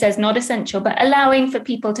clearly says not essential, but allowing for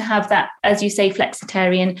people to have that, as you say,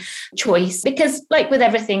 flexitarian choice. Because like with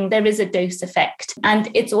everything, there is a dose effect, and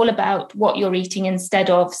it's all about what you're eating instead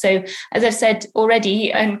of. So as I've said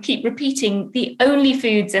already and keep repeating, the only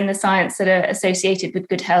foods in the science that are associated with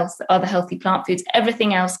good health are the healthy plant foods.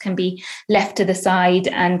 Everything else can be left to the side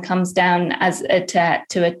and comes down as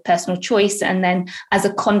to a personal choice, and then as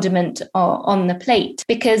a condiment on the plate,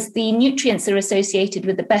 because the nutrients that are associated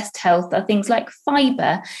with the best health are things like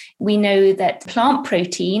fiber. We know that plant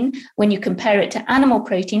protein, when you compare it to animal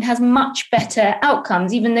protein, has much better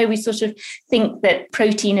outcomes, even though we sort of think that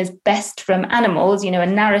protein is best from animals, a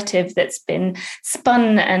narrative that's been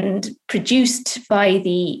spun and produced by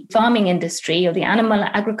the farming industry or the animal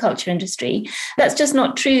agriculture industry. That's just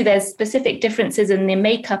not true. There's specific differences in the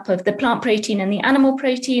makeup of the plant protein and the animal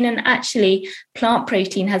protein. And actually, plant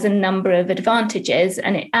protein has a number of advantages,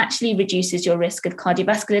 and it actually reduces your risk of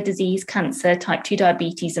cardiovascular disease, cancer, type 2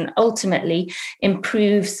 diabetes, and ultimately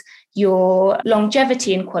improves your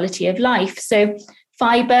longevity and quality of life. So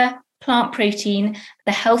fiber, plant protein,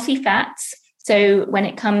 the healthy fats. So when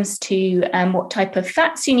it comes to what type of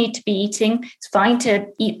fats you need to be eating, it's fine to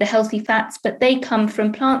eat the healthy fats, but they come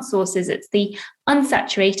from plant sources. It's the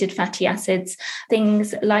unsaturated fatty acids,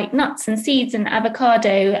 things like nuts and seeds and avocado,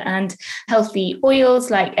 and healthy oils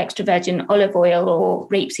like extra virgin olive oil or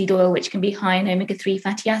rapeseed oil, which can be high in omega-3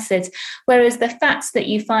 fatty acids. Whereas the fats that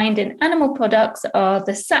you find in animal products are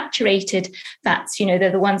the saturated fats,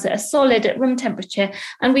 they're the ones that are solid at room temperature.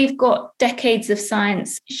 And we've got decades of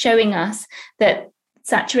science showing us that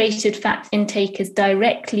saturated fat intake is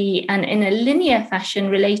directly and in a linear fashion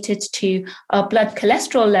related to our blood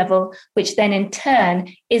cholesterol level, which then in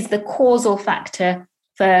turn is the causal factor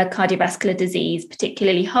for cardiovascular disease,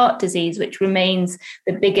 particularly heart disease, which remains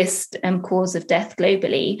the biggest cause of death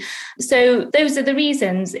globally. So those are the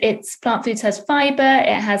reasons. Plant foods has fiber,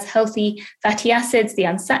 it has healthy fatty acids, the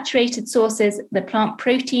unsaturated sources, the plant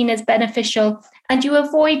protein is beneficial, and you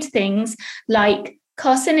avoid things like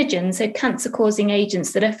carcinogens, so cancer-causing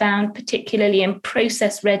agents that are found particularly in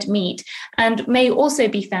processed red meat and may also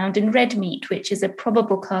be found in red meat, which is a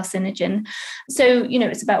probable carcinogen. So,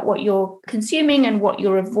 it's about what you're consuming and what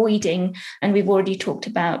you're avoiding. And we've already talked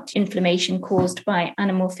about inflammation caused by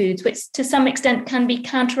animal foods, which to some extent can be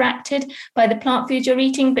counteracted by the plant foods you're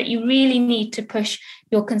eating, but you really need to push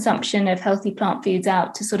your consumption of healthy plant foods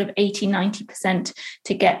out to sort of 80-90%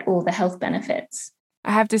 to get all the health benefits.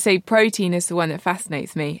 I have to say protein is the one that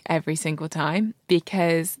fascinates me every single time,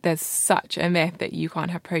 because there's such a myth that you can't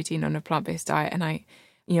have protein on a plant-based diet. And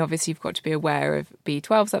obviously you've got to be aware of B12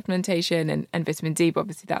 supplementation and vitamin D, but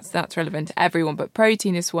obviously that's relevant to everyone. But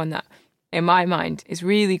protein is one that, in my mind, is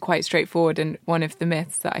really quite straightforward, and one of the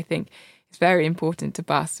myths that I think is very important to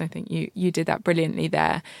bust. I think you did that brilliantly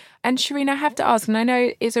there. And Shireen, I have to ask, and I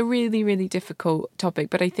know it's a really, really difficult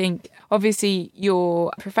topic, but I think obviously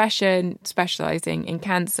your profession specialising in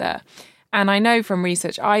cancer, and I know from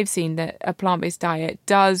research I've seen that a plant-based diet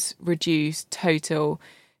does reduce total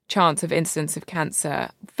chance of incidence of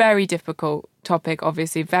cancer. Very difficult topic,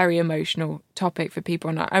 obviously, very emotional topic for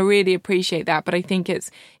people, and I really appreciate that, but I think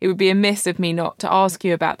it would be amiss of me not to ask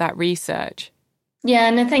you about that research.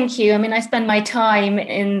 Yeah, no, thank you. I mean, I spend my time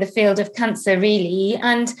in the field of cancer, really,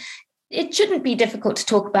 and it shouldn't be difficult to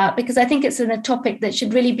talk about, because I think it's a topic that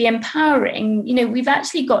should really be empowering. We've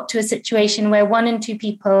actually got to a situation where 1 in 2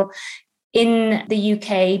 people in the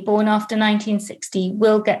UK born after 1960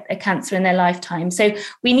 will get a cancer in their lifetime. So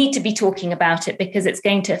we need to be talking about it because it's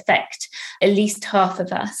going to affect at least half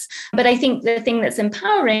of us. But I think the thing that's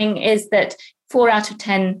empowering is that 4 out of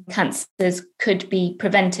 10 cancers could be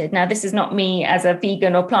prevented. Now, this is not me as a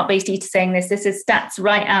vegan or plant-based eater saying this. This is stats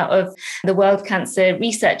right out of the World Cancer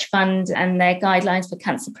Research Fund and their guidelines for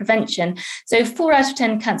cancer prevention. So 4 out of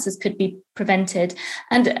 10 cancers could be prevented.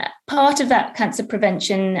 And part of that cancer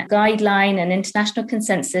prevention guideline and international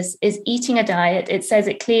consensus is eating a diet. It says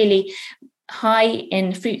it clearly, high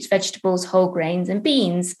in fruits, vegetables, whole grains and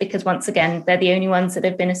beans, because once again, they're the only ones that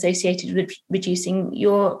have been associated with reducing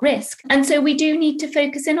your risk. And so we do need to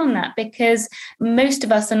focus in on that because most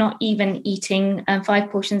of us are not even eating 5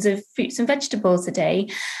 portions of fruits and vegetables a day.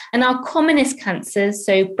 And our commonest cancers,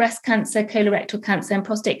 so breast cancer, colorectal cancer and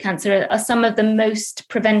prostate cancer are some of the most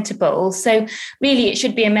preventable. So really it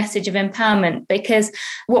should be a message of empowerment, because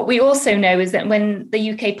what we also know is that when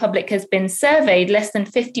the UK public has been surveyed, less than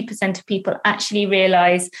 50% of people actually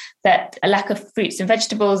realise that a lack of fruits and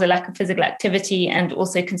vegetables, a lack of physical activity, and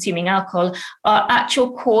also consuming alcohol are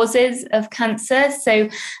actual causes of cancer. So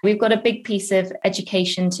we've got a big piece of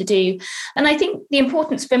education to do. And I think the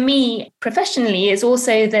importance for me professionally is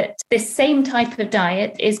also that this same type of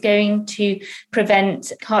diet is going to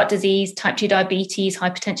prevent heart disease, type 2 diabetes,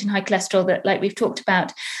 hypertension, high cholesterol, that like we've talked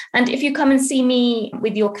about. And if you come and see me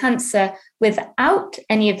with your cancer without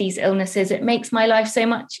any of these illnesses, it makes my life so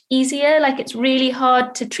much easier. Like, it's really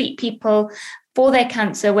hard to treat people for their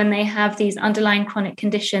cancer when they have these underlying chronic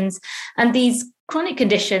conditions. And these chronic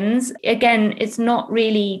conditions, again, it's not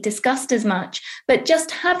really discussed as much, but just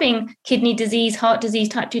having kidney disease, heart disease,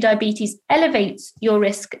 type 2 diabetes elevates your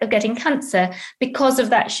risk of getting cancer because of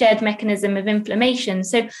that shared mechanism of inflammation.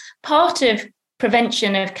 So part of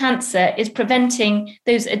prevention of cancer is preventing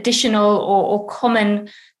those additional or common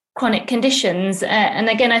chronic conditions. And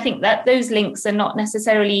again, I think that those links are not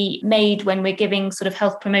necessarily made when we're giving sort of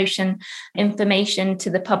health promotion information to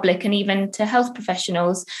the public and even to health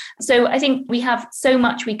professionals. So I think we have so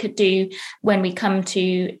much we could do when we come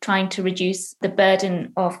to trying to reduce the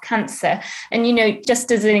burden of cancer. And, you know,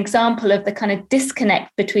 just as an example of the kind of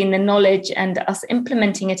disconnect between the knowledge and us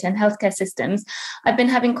implementing it in healthcare systems, I've been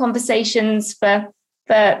having conversations for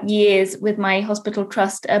years with my hospital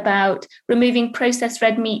trust about removing processed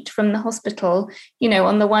red meat from the hospital. You know,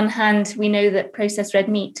 on the one hand, we know that processed red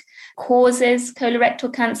meat causes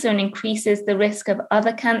colorectal cancer and increases the risk of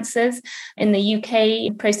other cancers. In the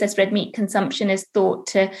UK, processed red meat consumption is thought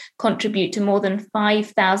to contribute to more than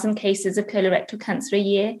 5,000 cases of colorectal cancer a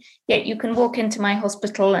year. Yet you can walk into my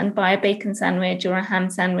hospital and buy a bacon sandwich or a ham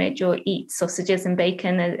sandwich or eat sausages and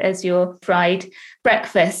bacon as your fried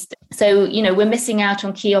breakfast. So, you know, we're missing out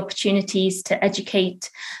on key opportunities to educate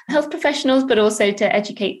health professionals, but also to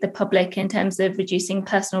educate the public in terms of reducing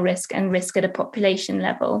personal risk and risk at a population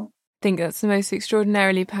level. I think that's the most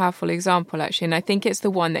extraordinarily powerful example, actually. And I think it's the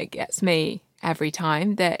one that gets me every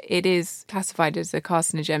time, that it is classified as a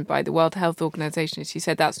carcinogen by the World Health Organization. As you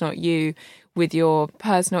said, that's not you with your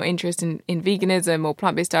personal interest in veganism or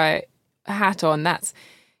plant-based diet hat on. That's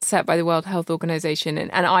set by the World Health Organization.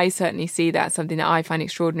 And I certainly see that, something that I find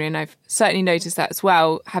extraordinary. And I've certainly noticed that as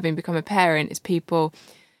well, having become a parent, is people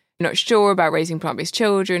not sure about raising plant-based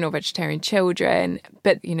children or vegetarian children,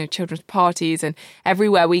 but, you know, children's parties and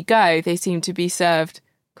everywhere we go, they seem to be served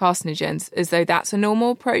carcinogens as though that's a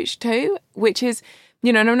normal approach too, which is,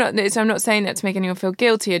 you know, and I'm not saying that to make anyone feel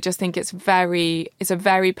guilty. I just think it's a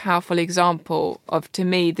very powerful example of, to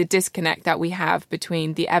me, the disconnect that we have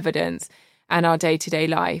between the evidence and our day-to-day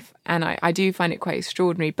life. And I do find it quite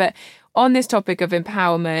extraordinary. But on this topic of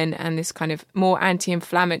empowerment and this kind of more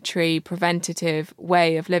anti-inflammatory, preventative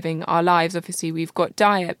way of living our lives, obviously we've got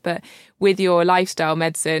diet, but with your lifestyle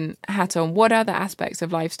medicine hat on, what other aspects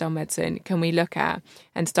of lifestyle medicine can we look at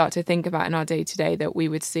and start to think about in our day-to-day that we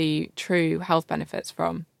would see true health benefits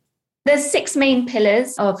from? There's 6 main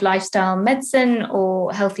pillars of lifestyle medicine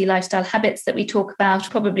or healthy lifestyle habits that we talk about.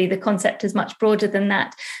 Probably the concept is much broader than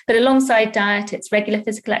that. But alongside diet, it's regular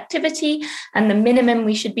physical activity. And the minimum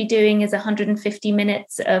we should be doing is 150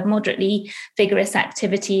 minutes of moderately vigorous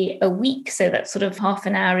activity a week. So that's sort of half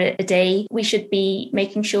an hour a day. We should be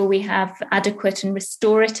making sure we have adequate and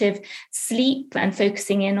restorative sleep and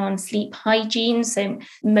focusing in on sleep hygiene. So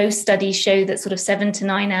most studies show that sort of 7 to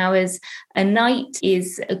 9 hours a night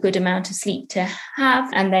is a good amount amount of sleep to have,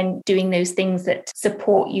 and then doing those things that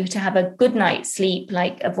support you to have a good night's sleep,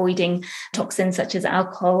 like avoiding toxins such as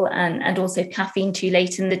alcohol and also caffeine too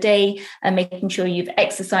late in the day, and making sure you've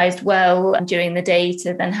exercised well during the day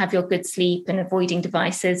to then have your good sleep, and avoiding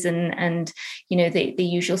devices and the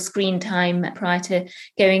usual screen time prior to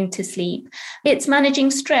going to sleep. It's managing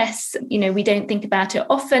stress. We don't think about it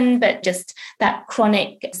often, but just that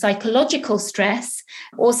chronic psychological stress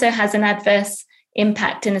also has an adverse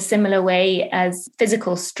impact in a similar way as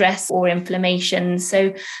physical stress or inflammation.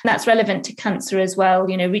 So that's relevant to cancer as well.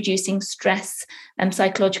 Reducing stress and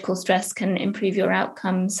psychological stress can improve your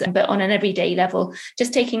outcomes. But on an everyday level,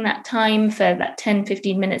 just taking that time for that 10,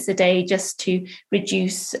 15 minutes a day just to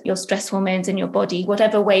reduce your stress hormones in your body,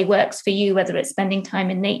 whatever way works for you, whether it's spending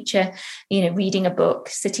time in nature, reading a book,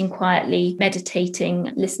 sitting quietly,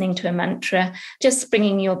 meditating, listening to a mantra, just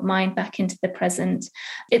bringing your mind back into the present.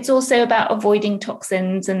 It's also about avoiding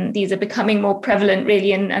toxins, and these are becoming more prevalent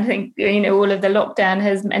really, and I think all of the lockdown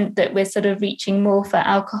has meant that we're sort of reaching more for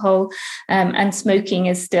alcohol, and smoking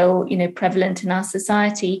is still prevalent in our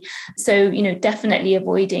society. So definitely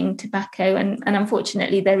avoiding tobacco, and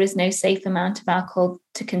unfortunately there is no safe amount of alcohol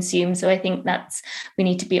to consume. So I think we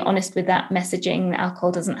need to be honest with that messaging.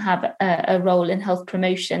 Alcohol doesn't have a role in health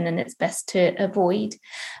promotion, and it's best to avoid.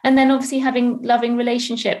 And then obviously having loving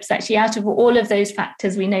relationships. Actually, out of all of those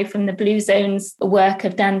factors, we know from the Blue Zones work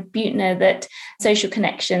of Dan Buettner that social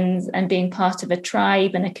connections and being part of a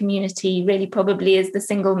tribe and a community really probably is the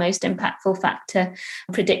single most impactful factor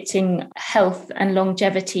predicting health and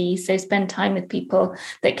longevity. So spend time with people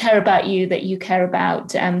that care about you, that you care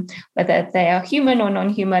about, whether they are human or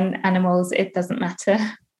non-human animals, it doesn't matter.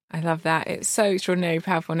 I love that. It's so extraordinarily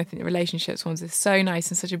powerful. And I think the relationships ones is so nice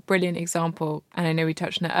and such a brilliant example. And I know we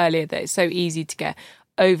touched on it earlier that it's so easy to get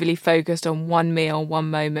overly focused on one meal,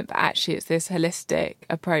 one moment, but actually it's this holistic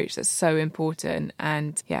approach that's so important.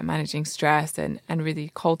 And managing stress and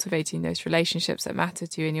really cultivating those relationships that matter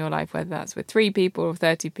to you in your life, whether that's with 3 people or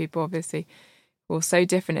 30 people, obviously, we're so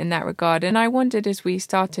different in that regard. And I wondered, as we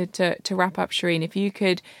started to wrap up, Shireen, if you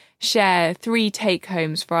could share 3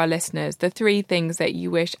 take-homes for our listeners, the 3 things that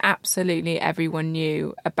you wish absolutely everyone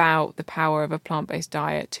knew about the power of a plant-based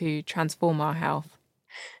diet to transform our health.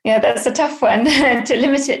 Yeah, that's a tough one to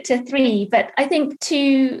limit it to 3. But I think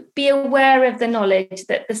to be aware of the knowledge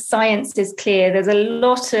that the science is clear. There's a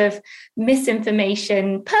lot of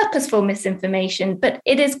misinformation, purposeful misinformation, but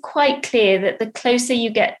it is quite clear that the closer you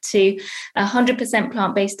get to 100%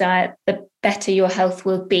 plant-based diet, the better your health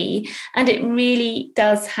will be. And it really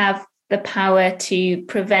does have the power to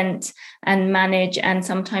prevent and manage and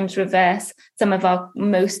sometimes reverse some of our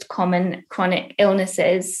most common chronic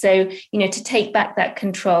illnesses. So, to take back that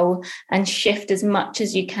control and shift as much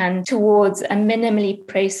as you can towards a minimally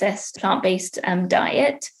processed plant-based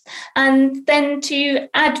diet. And then to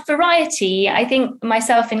add variety, I think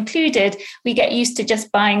myself included, we get used to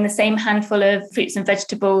just buying the same handful of fruits and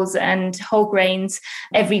vegetables and whole grains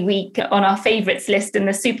every week on our favorites list in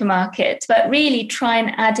the supermarket, but really try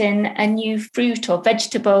and add in a new fruit or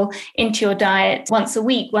vegetable into your diet once a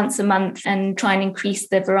week, once a month, and try and increase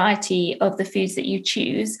the variety of the foods that you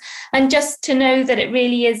choose. And just to know that it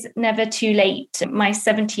really is never too late. My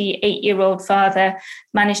 78-year-old father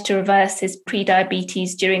managed to reverse his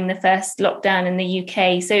pre-diabetes during the first lockdown in the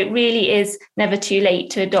UK. So it really is never too late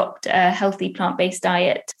to adopt a healthy plant-based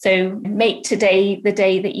diet. So make today the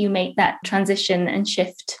day that you make that transition and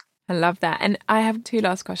shift. I love that. And I have 2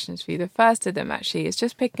 last questions for you. The first of them actually is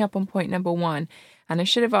just picking up on point number 1. And I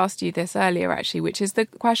should have asked you this earlier, actually, which is the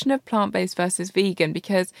question of plant-based versus vegan,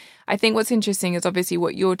 because I think what's interesting is obviously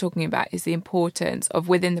what you're talking about is the importance of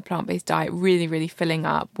within the plant-based diet really, really filling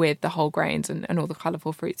up with the whole grains and all the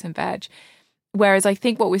colourful fruits and veg. Whereas I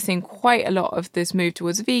think what we're seeing quite a lot of this move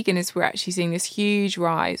towards vegan is we're actually seeing this huge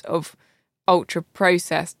rise of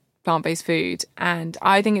ultra-processed plant-based food. And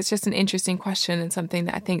I think it's just an interesting question and something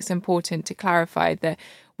that I think is important to clarify, that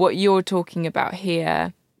what you're talking about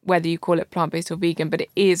here, whether you call it plant-based or vegan, but it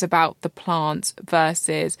is about the plants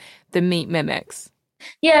versus the meat mimics.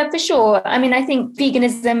 Yeah, for sure. I mean, I think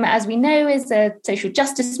veganism, as we know, is a social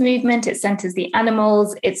justice movement. It centers the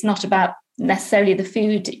animals. It's not about necessarily the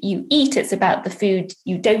food you eat. It's about the food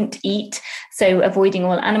you don't eat. So avoiding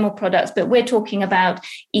all animal products. But we're talking about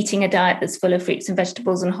eating a diet that's full of fruits and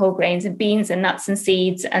vegetables and whole grains and beans and nuts and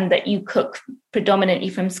seeds, and that you cook predominantly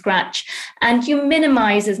from scratch, and you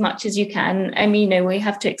minimize as much as you can. I mean, we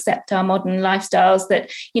have to accept our modern lifestyles that,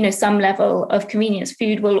 some level of convenience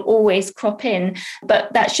food will always crop in,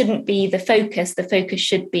 but that shouldn't be the focus. The focus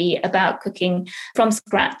should be about cooking from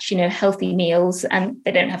scratch, healthy meals, and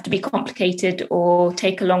they don't have to be complicated or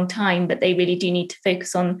take a long time, but they really do need to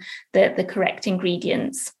focus on the correct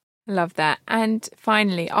ingredients. Love that. And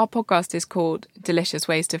finally, our podcast is called Delicious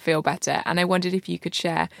Ways to Feel Better. And I wondered if you could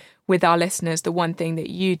share with our listeners the one thing that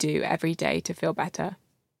you do every day to feel better.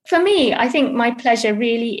 For me, I think my pleasure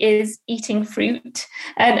really is eating fruit.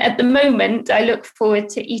 And at the moment, I look forward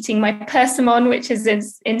to eating my persimmon, which is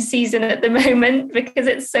in season at the moment, because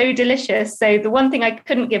it's so delicious. So the one thing I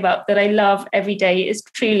couldn't give up that I love every day is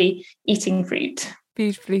truly eating fruit.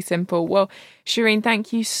 Beautifully simple. Well, Shireen,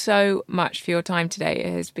 thank you so much for your time today.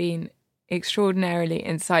 It has been extraordinarily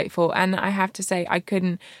insightful. And I have to say, I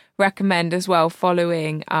couldn't recommend as well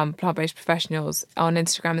following Plant-Based Professionals on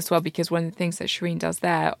Instagram as well, because one of the things that Shireen does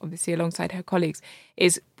there, obviously alongside her colleagues,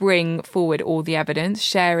 is bring forward all the evidence,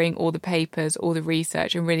 sharing all the papers, all the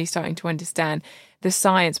research, and really starting to understand the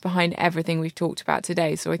science behind everything we've talked about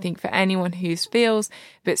today. So I think for anyone who feels a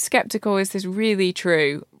bit skeptical, is this really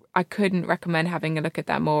true? I couldn't recommend having a look at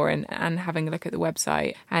that more and having a look at the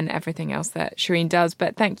website and everything else that Shireen does.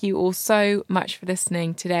 But thank you all so much for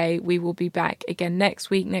listening today. We will be back again next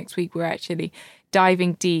week. Next week, we're actually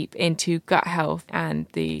diving deep into gut health and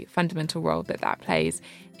the fundamental role that plays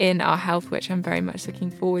in our health, which I'm very much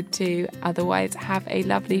looking forward to. Otherwise, have a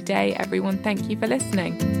lovely day, everyone. Thank you for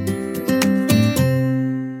listening.